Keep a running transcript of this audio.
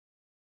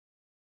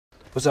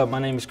What's up? My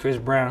name is Chris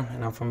Brown,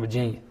 and I'm from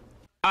Virginia.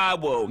 I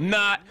will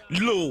not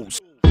lose.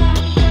 When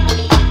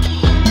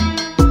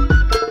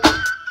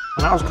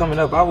I was coming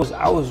up, I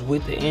was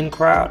with the in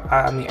crowd.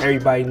 I mean,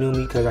 everybody knew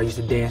me because I used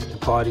to dance at the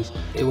parties.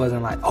 It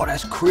wasn't like, oh,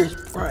 that's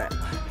Chris Brown.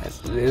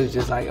 It was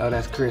just like, oh,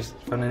 that's Chris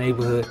from the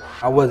neighborhood.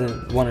 I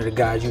wasn't one of the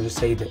guys you would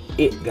say the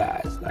it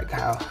guys, like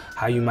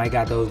how you might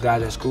got those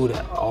guys at school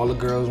that all the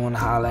girls want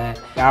to holler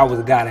at. I was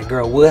a guy that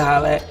girl would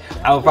holler at.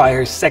 I was probably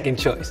her second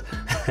choice.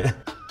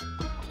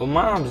 But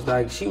Mom's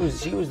like, she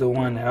was the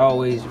one that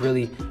always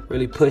really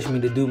pushed me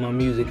to do my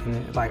music, and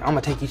it's like, I'm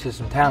gonna take you to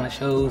some talent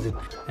shows,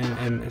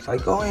 and it's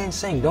like, go ahead and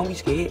sing, don't be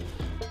scared.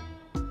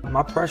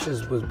 My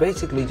pressures was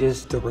basically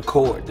just to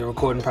record, the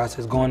recording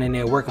process, going in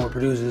there, working with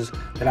producers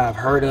that I've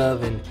heard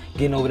of, and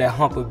getting over that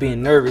hump of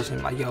being nervous,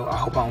 and like, yo, I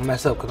hope I don't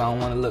mess up because I don't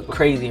want to look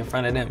crazy in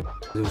front of them.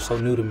 It was so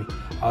new to me.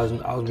 I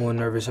was more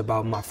nervous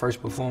about my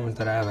first performance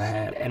that I ever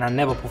had, and I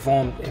never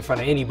performed in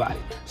front of anybody.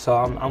 So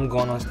I'm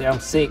going on stage. I'm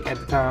sick at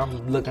the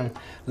time, looking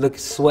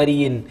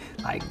sweaty and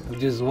like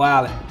just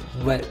wilding.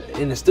 But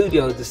in the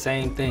studio, it's the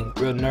same thing.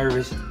 Real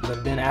nervous.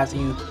 But then after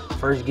you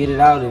first get it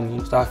out and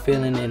you start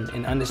feeling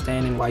and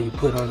understanding why you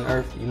put on the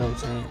earth, you know what I'm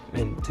saying,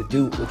 and to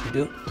do what you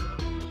do.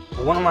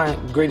 One of my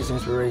greatest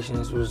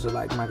inspirations was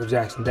like Michael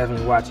Jackson.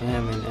 Definitely watching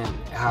him and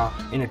how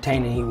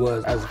entertaining he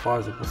was as far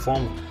as a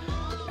performer.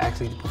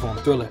 Actually performed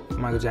Thriller,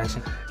 Michael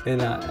Jackson,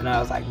 and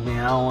I was like,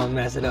 man, I don't want to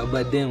mess it up.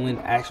 But then when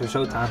actual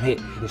showtime hit,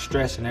 the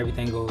stress and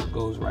everything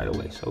goes right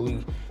away. So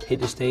we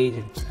hit the stage,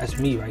 and that's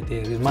me right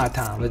there. It's my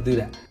time. Let's do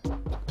that.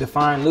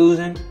 Define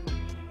losing.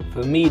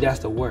 For me, that's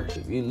the worst.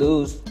 If you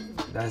lose,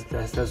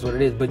 that's what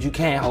it is. But you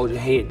can't hold your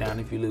head down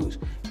if you lose.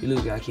 If you lose,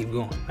 you gotta keep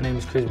going. My name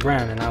is Chris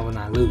Brown, and I will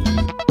not lose.